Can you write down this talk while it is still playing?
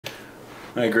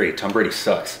I agree. Tom Brady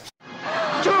sucks.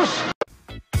 Juice!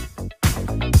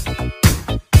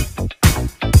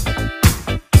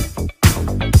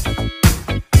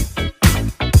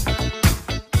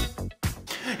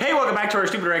 Hey, welcome back to our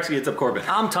Stupid Rexy. It's up, Corbin.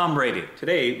 I'm Tom Brady.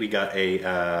 Today we got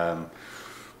a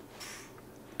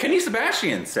Kenny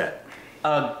Sebastian set.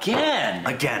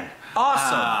 Again.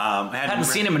 Awesome. Hadn't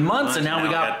seen him in months, and now we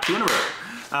got two in a row.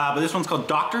 But this one's called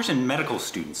Doctors and Medical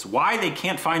Students. Why they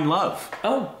can't find love.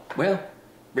 Oh, well,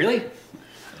 really?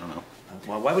 I don't know.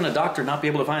 Well, why wouldn't a doctor not be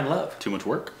able to find love? Too much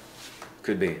work.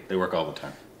 Could be. They work all the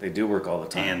time. They do work all the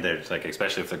time. And they're like,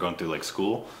 especially if they're going through like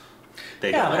school,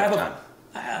 they yeah, don't have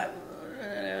time.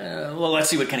 Well, let's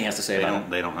see what Kenny has to say about it.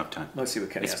 They don't have time. Let's see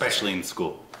what Kenny has to say. Especially in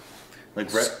school. Like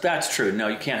that's true. No,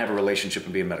 you can't have a relationship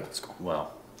and be in medical school.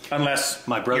 Well, unless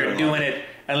my brother you're doing it.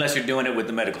 Unless you're doing it with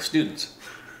the medical students,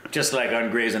 just like on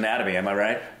Grey's Anatomy. Am I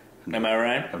right? Am I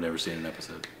right? I've never seen an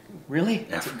episode. Really?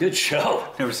 That's a good show.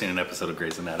 Never seen an episode of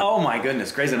Grey's Anatomy. Oh my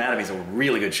goodness, Grey's Anatomy is a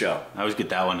really good show. I always get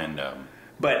that one and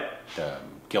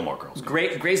Gilmore Girls.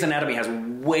 Grey's Anatomy has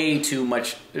way too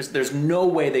much. There's no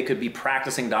way they could be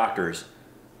practicing doctors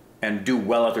and do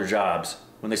well at their jobs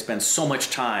when they spend so much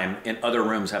time in other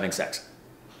rooms having sex.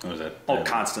 What was that? Oh,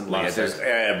 constantly. There's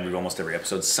almost every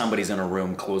episode, somebody's in a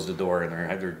room, close the door, and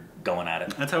they're going at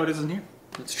it. That's how it is in here.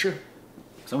 It's true.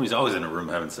 Somebody's always in a room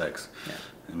having sex. Yeah.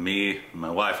 And me and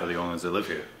my wife are the only ones that live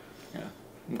here. Yeah.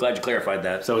 I'm glad you clarified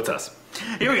that. So it's us.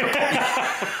 Here we go.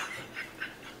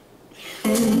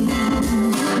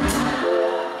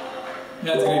 That's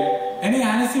great. Any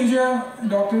anesthesia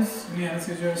doctors? Any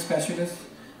anesthesia specialists?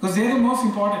 Because they're the most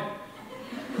important.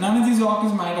 None of these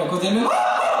doctors matter. Because they're like,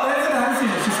 oh, there's an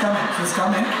anesthesia. She's coming. She's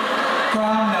coming.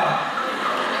 Calm down.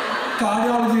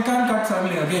 Cardiology can't cut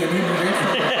suddenly. Okay, you need to wait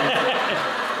for it.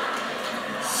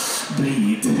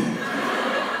 Breathe.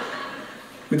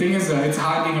 The thing is, it's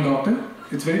hard being a doctor.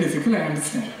 It's very difficult, I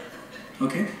understand.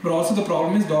 Okay? But also the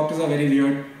problem is doctors are very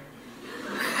weird.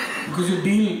 Because you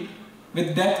deal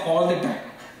with death all the time.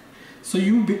 So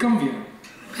you become weird.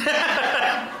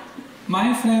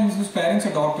 My friends whose parents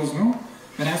are doctors, when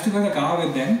I have to go in the car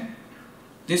with them,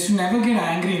 they should never get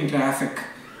angry in traffic.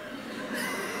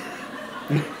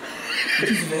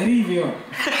 Which is very weird.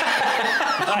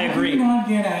 I agree. They should not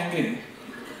get angry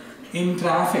in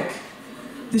traffic.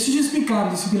 They should just be calm.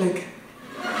 They should be like,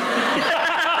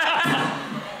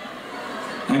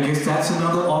 I guess that's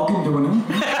another organ donor.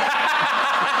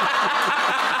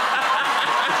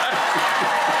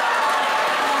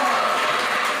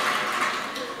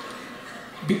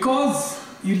 Because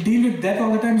you deal with death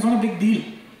all the time, it's not a big deal.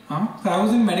 So I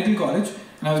was in medical college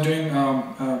and I was doing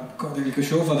a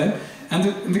show for them. And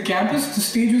the campus, the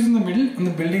stage was in the middle and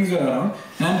the buildings were around.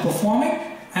 And I'm performing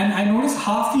and I noticed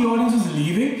half the audience was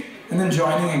leaving and then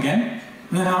joining again.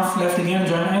 And then half left again and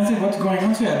joining. And I said, what's going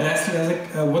on? So I addressed it. I was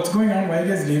like, what's going on? Why are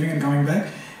you guys leaving and coming back?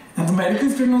 And the medical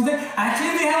student was like,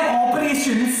 actually they have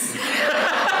operations.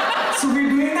 So we're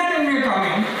doing that and we're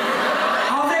coming. I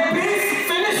was like, please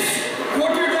finish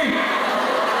what you're doing.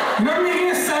 You're not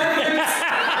making a sandwich.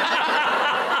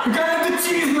 You can't have the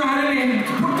cheese marinade.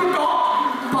 Put the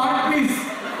top part, please.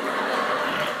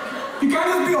 You can't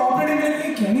just be operating like,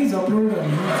 hey, Kenny's uploaded on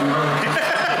you.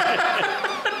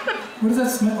 What does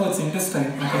that smell? Oh, it's intestine.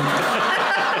 Okay.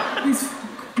 Please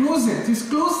close it.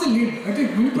 Just close the lid. Okay,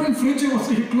 when you put in fridge,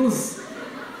 also you close.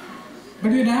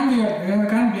 But you're damn weird. I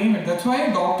can't blame it. That's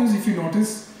why doctors, if you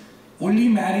notice, only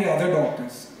marry other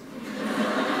doctors.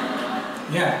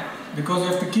 Yeah, because you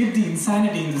have to keep the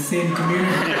insanity in the same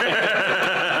community.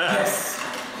 Yes.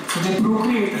 So they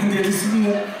procreate and they just be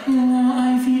like,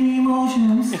 I feel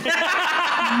emotions.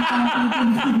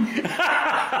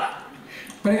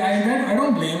 But I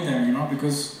don't blame them,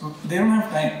 because they don't have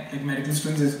time. Like medical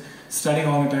students is studying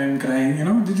all the time, crying, they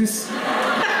don't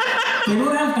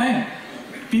have time.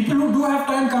 People who do have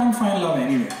time can't find love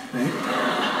anyway, right?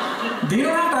 They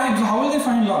don't have time, so how will they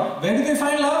find love? Where do they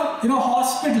find love? In a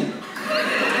hospital.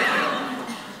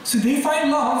 So they find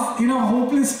love in a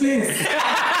hopeless place. They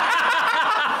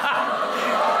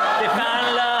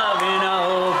find love in a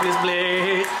hopeless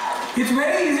place. It's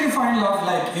very easy to find love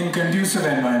like in conducive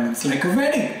environments, like a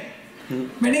wedding.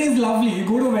 Wedding is lovely. You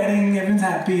go to a wedding, everyone's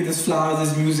happy, there's flowers,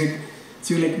 there's music.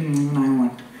 So you're like, I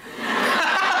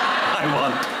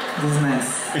want. This is nice.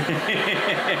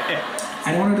 I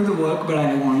don't want to do the work, but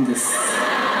I want this.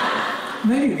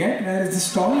 Where do you get? Where is the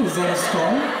stall? Is there a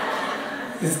stall?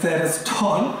 Is there a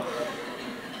stall?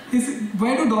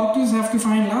 Where do doctors have to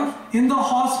find love? In the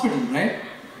hospital, right?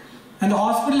 And the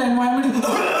hospital environment is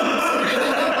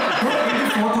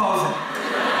 4,000.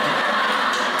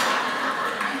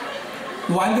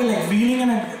 While they're like wheeling in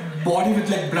a body with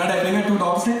like blood everywhere, two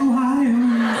doctors like, oh hi.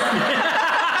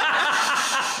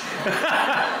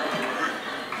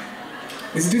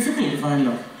 It's difficult to find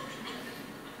love.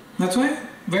 That's why,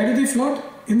 where do they float?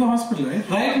 In the hospital, right?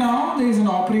 Right now, there is an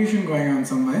operation going on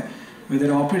somewhere where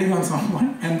they're operating on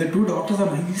someone and the two doctors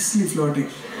are nicely flirting.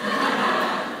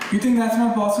 You think that's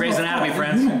not possible? Grey's Anatomy,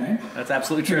 friends. Human, right? That's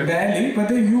absolutely true. Barely, but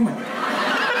they're human.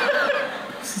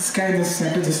 This guy just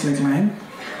had to just like mine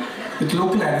with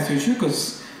local anesthesia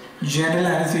because general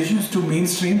anesthesia is too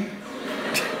mainstream.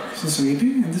 Just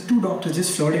waiting, and the two doctors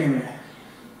just floating away.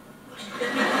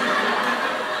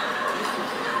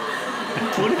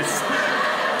 What is?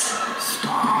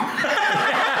 Stop.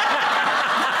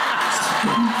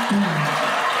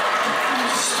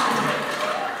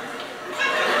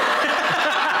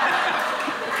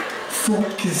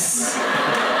 Focus.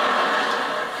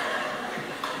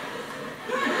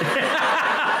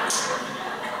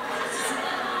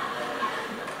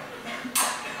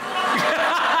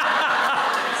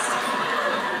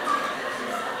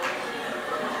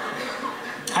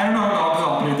 I don't know how dogs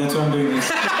operate, that's why I'm doing this.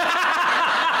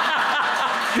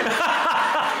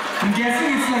 I'm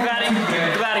guessing it's like...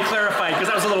 Glad he clarified, because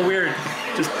that was a little weird.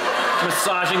 Just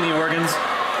massaging the organs.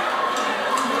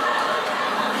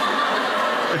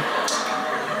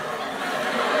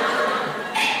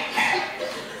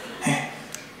 Hey,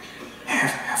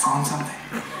 I found something.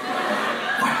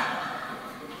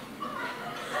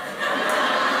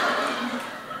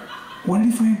 What did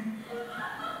you find?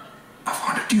 I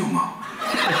found a tumor.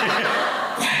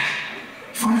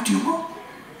 You found a tumor?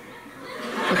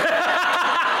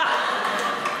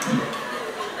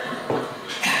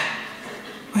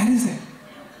 Where is it?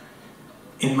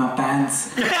 In my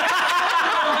pants. He's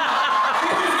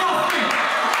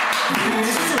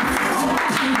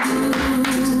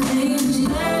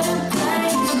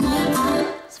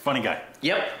a funny guy.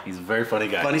 Yep. He's a very funny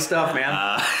guy. Funny stuff, man.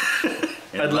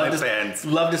 I'd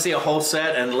love to see a whole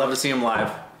set and love to see him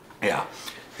live. Yeah,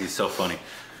 he's so funny.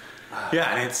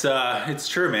 Yeah, and it's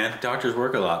true, man. Doctors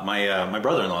work a lot. My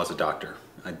brother-in-law is a doctor.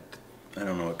 I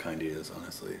don't know what kind he is,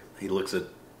 honestly. He looks at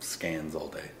scans all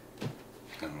day. I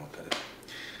don't know what that is.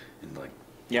 And like,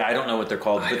 yeah, I don't know what they're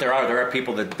called, but there are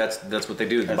people that's what they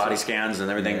do. The body scans and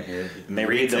everything. Yeah. And they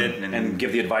read them and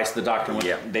give the advice to the doctor on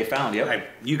what they found. Yep.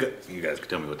 You guys can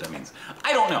tell me what that means.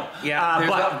 I don't know. Yeah,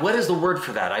 but what is the word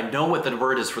for that? I know what the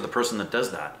word is for the person that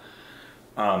does that.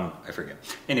 I forget.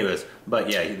 Anyways, but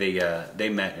yeah, they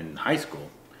met in high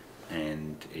school,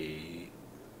 and he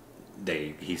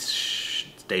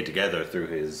stayed together through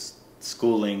his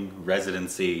schooling,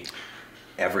 residency,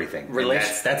 everything.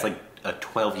 That's like a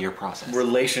 12-year process.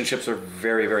 Relationships are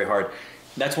very, very hard.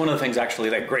 That's one of the things actually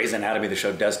that Grey's Anatomy, the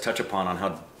show, does touch upon on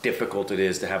how difficult it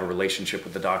is to have a relationship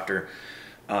with the doctor,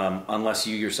 unless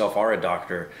you yourself are a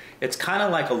doctor. It's kind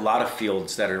of like a lot of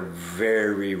fields that are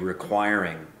very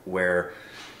requiring, where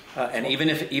and even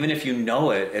if you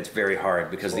know it, it's very hard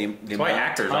because that's why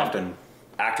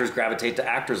actors gravitate to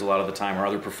actors a lot of the time, or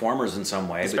other performers in some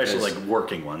way, especially like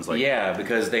working ones. Like, yeah,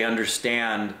 because they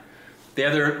understand the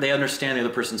other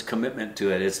person's commitment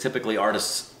to it. It's typically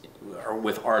artists or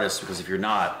with artists, because if you're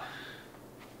not,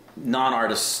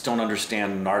 non-artists don't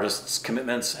understand an artist's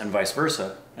commitments and vice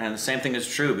versa. And the same thing is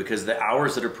true, because the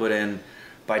hours that are put in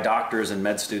by doctors and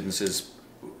med students is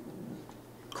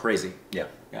crazy. Yeah.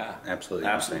 Yeah,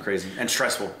 absolutely crazy and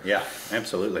stressful. Yeah,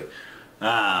 absolutely.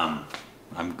 I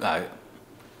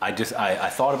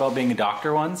thought about being a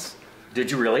doctor once.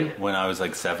 Did you really? When I was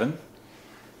like 7.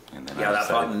 And then that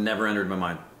thought never entered my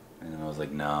mind. And then I was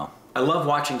like, no. I love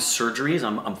watching surgeries.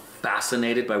 I'm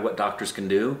fascinated by what doctors can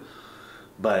do,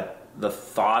 but the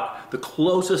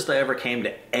closest I ever came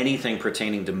to anything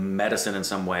pertaining to medicine in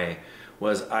some way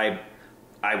was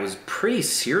I was pretty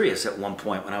serious at one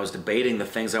point when I was debating the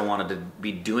things I wanted to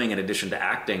be doing in addition to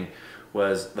acting.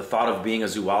 Was the thought of being a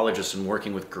zoologist and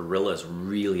working with gorillas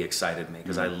really excited me,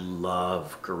 because I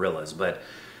love gorillas. But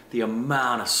the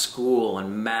amount of school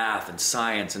and math and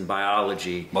science and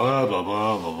biology, blah blah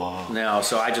blah blah blah. No,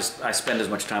 so I spend as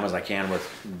much time as I can with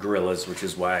gorillas, which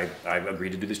is why I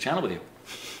agreed to do this channel with you.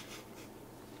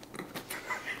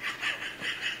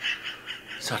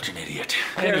 Such an idiot.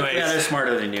 Anyways, they're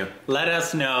smarter than you. Let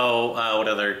us know what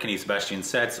other Kenny Sebastian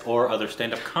sets or other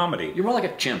stand-up comedy. You're more like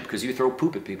a chimp because you throw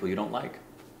poop at people you don't like.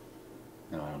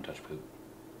 No, I don't touch poop.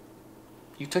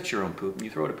 You touch your own poop and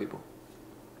you throw it at people.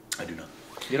 I do not.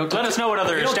 You don't. Let us know what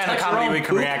other stand-up comedy we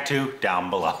can react to down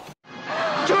below.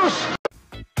 Juice!